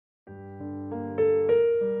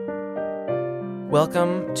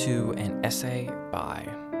Welcome to An Essay By,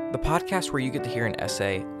 the podcast where you get to hear an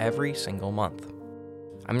essay every single month.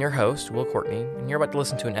 I'm your host, Will Courtney, and you're about to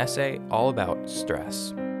listen to an essay all about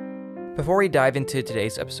stress. Before we dive into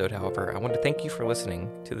today's episode, however, I want to thank you for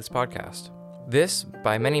listening to this podcast. This,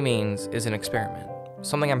 by many means, is an experiment,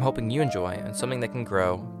 something I'm hoping you enjoy and something that can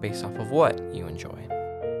grow based off of what you enjoy.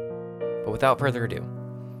 But without further ado,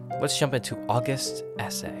 let's jump into August's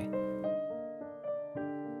essay.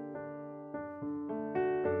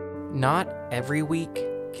 Not every week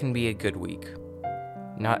can be a good week.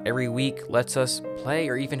 Not every week lets us play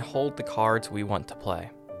or even hold the cards we want to play.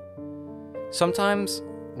 Sometimes,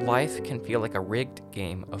 life can feel like a rigged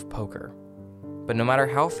game of poker. But no matter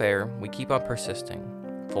how fair, we keep on persisting,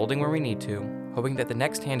 folding where we need to, hoping that the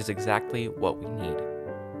next hand is exactly what we need.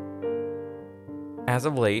 As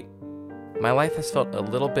of late, my life has felt a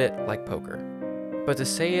little bit like poker. But to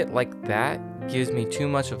say it like that gives me too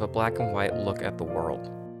much of a black and white look at the world.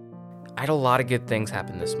 I had a lot of good things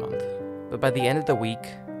happen this month, but by the end of the week,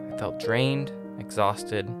 I felt drained,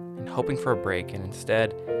 exhausted, and hoping for a break, and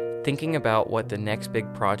instead, thinking about what the next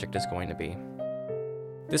big project is going to be.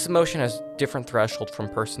 This emotion has different thresholds from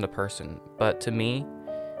person to person, but to me,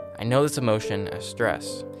 I know this emotion as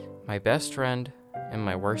stress, my best friend and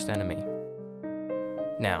my worst enemy.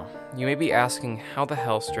 Now, you may be asking how the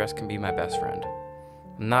hell stress can be my best friend.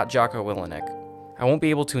 I'm not Jocko Willink. I won't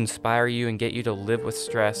be able to inspire you and get you to live with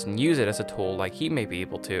stress and use it as a tool like he may be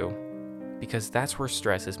able to, because that's where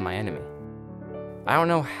stress is my enemy. I don't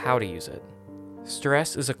know how to use it.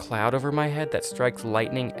 Stress is a cloud over my head that strikes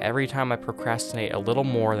lightning every time I procrastinate a little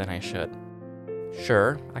more than I should.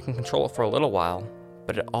 Sure, I can control it for a little while,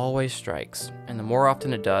 but it always strikes, and the more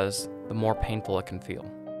often it does, the more painful it can feel.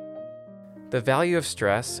 The value of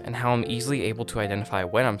stress and how I'm easily able to identify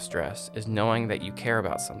when I'm stressed is knowing that you care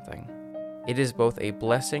about something. It is both a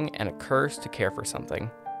blessing and a curse to care for something.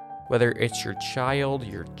 Whether it's your child,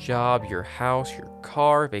 your job, your house, your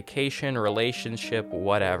car, vacation, relationship,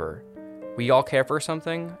 whatever. We all care for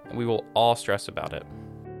something, and we will all stress about it.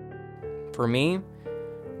 For me,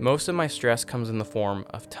 most of my stress comes in the form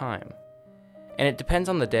of time. And it depends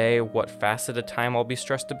on the day what facet of time I'll be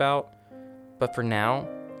stressed about. But for now,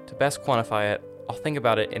 to best quantify it, I'll think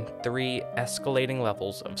about it in 3 escalating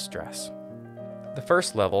levels of stress. The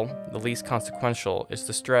first level, the least consequential, is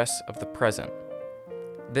the stress of the present.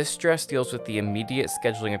 This stress deals with the immediate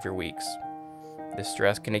scheduling of your weeks. This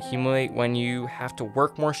stress can accumulate when you have to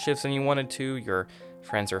work more shifts than you wanted to, your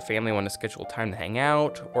friends or family want to schedule time to hang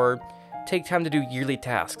out, or take time to do yearly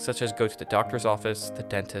tasks such as go to the doctor's office, the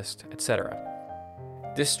dentist, etc.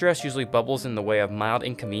 This stress usually bubbles in the way of mild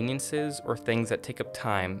inconveniences or things that take up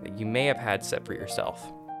time that you may have had set for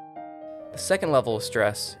yourself. The second level of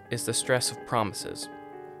stress is the stress of promises.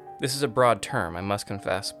 This is a broad term, I must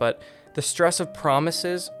confess, but the stress of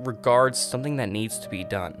promises regards something that needs to be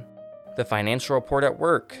done. The financial report at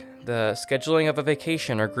work, the scheduling of a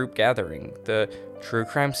vacation or group gathering, the true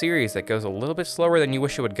crime series that goes a little bit slower than you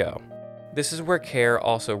wish it would go. This is where care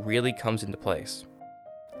also really comes into place.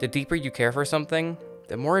 The deeper you care for something,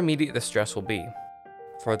 the more immediate the stress will be.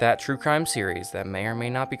 For that true crime series that may or may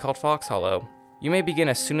not be called Fox Hollow, you may begin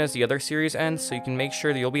as soon as the other series ends so you can make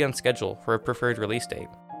sure that you'll be on schedule for a preferred release date.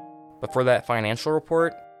 But for that financial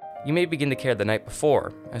report, you may begin to care the night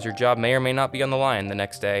before, as your job may or may not be on the line the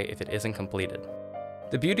next day if it isn't completed.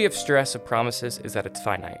 The beauty of stress of promises is that it's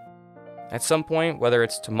finite. At some point, whether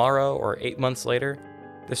it's tomorrow or 8 months later,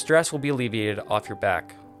 the stress will be alleviated off your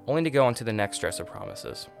back, only to go on to the next stress of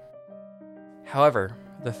promises. However,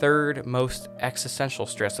 the third most existential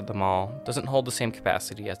stress of them all doesn't hold the same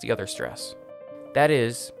capacity as the other stress. That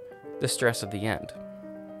is, the stress of the end.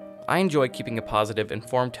 I enjoy keeping a positive,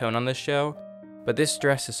 informed tone on this show, but this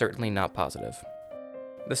stress is certainly not positive.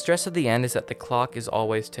 The stress of the end is that the clock is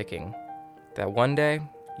always ticking. That one day,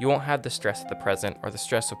 you won't have the stress of the present or the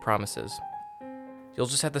stress of promises. You'll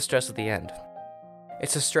just have the stress of the end.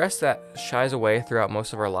 It's a stress that shies away throughout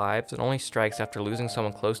most of our lives and only strikes after losing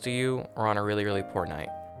someone close to you or on a really, really poor night.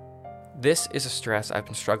 This is a stress I've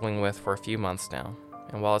been struggling with for a few months now,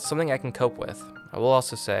 and while it's something I can cope with, I will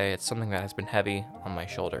also say it's something that has been heavy on my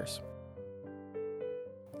shoulders.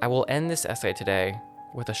 I will end this essay today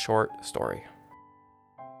with a short story.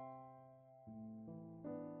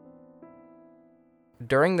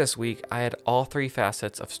 During this week, I had all 3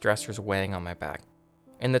 facets of stressors weighing on my back.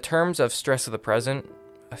 In the terms of stress of the present,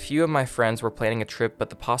 a few of my friends were planning a trip, but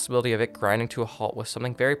the possibility of it grinding to a halt was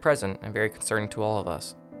something very present and very concerning to all of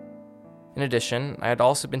us. In addition, I had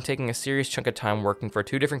also been taking a serious chunk of time working for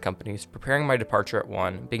 2 different companies, preparing my departure at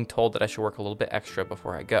one, being told that I should work a little bit extra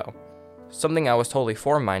before I go. Something I was totally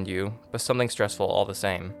for, mind you, but something stressful all the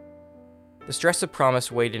same. The stress of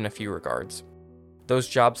promise weighed in a few regards. Those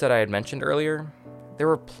jobs that I had mentioned earlier, there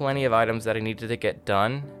were plenty of items that I needed to get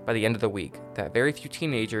done by the end of the week that very few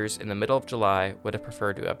teenagers in the middle of July would have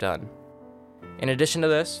preferred to have done. In addition to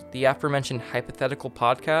this, the aforementioned hypothetical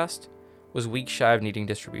podcast was weeks shy of needing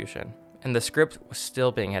distribution, and the script was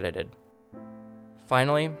still being edited.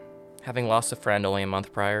 Finally, having lost a friend only a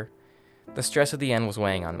month prior, the stress of the end was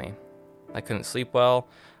weighing on me. I couldn't sleep well,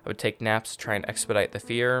 I would take naps to try and expedite the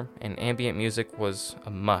fear, and ambient music was a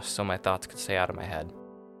must so my thoughts could stay out of my head.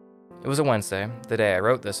 It was a Wednesday, the day I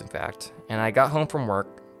wrote this in fact, and I got home from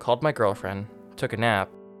work, called my girlfriend, took a nap,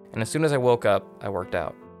 and as soon as I woke up, I worked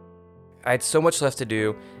out. I had so much left to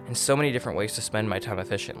do and so many different ways to spend my time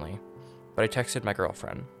efficiently, but I texted my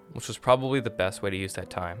girlfriend, which was probably the best way to use that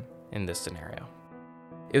time in this scenario.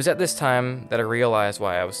 It was at this time that I realized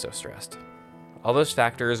why I was so stressed. All those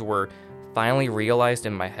factors were finally realized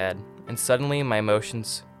in my head, and suddenly my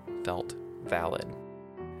emotions felt valid.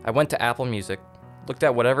 I went to Apple Music, looked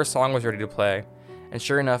at whatever song was ready to play, and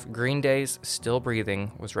sure enough, Green Day's Still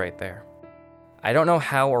Breathing was right there. I don't know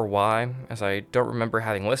how or why, as I don't remember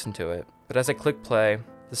having listened to it, but as I clicked play,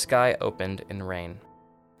 the sky opened in rain.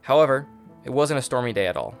 However, it wasn't a stormy day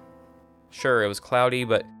at all. Sure, it was cloudy,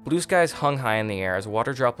 but blue skies hung high in the air as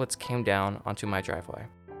water droplets came down onto my driveway.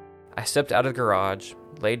 I stepped out of the garage,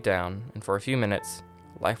 laid down, and for a few minutes,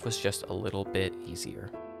 life was just a little bit easier.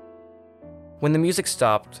 When the music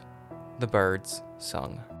stopped, the birds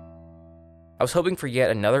sung. I was hoping for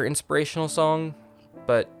yet another inspirational song,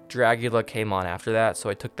 but Dragula came on after that, so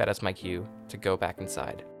I took that as my cue to go back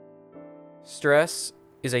inside. Stress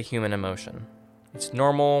is a human emotion. It's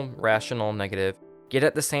normal, rational, negative, yet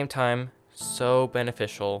at the same time, so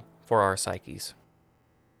beneficial for our psyches.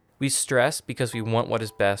 We stress because we want what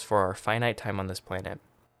is best for our finite time on this planet.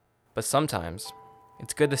 But sometimes,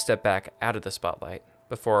 it's good to step back out of the spotlight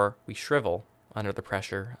before we shrivel under the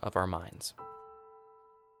pressure of our minds.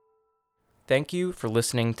 Thank you for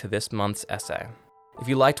listening to this month's essay. If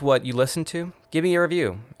you liked what you listened to, give me a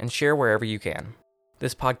review and share wherever you can.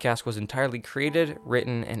 This podcast was entirely created,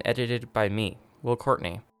 written, and edited by me, Will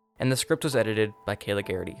Courtney, and the script was edited by Kayla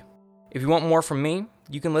Garrity. If you want more from me,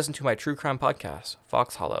 you can listen to my true crime podcast,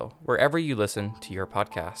 Fox Hollow, wherever you listen to your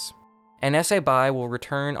podcasts. An Essay By will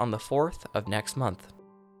return on the 4th of next month.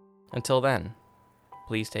 Until then,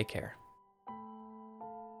 please take care.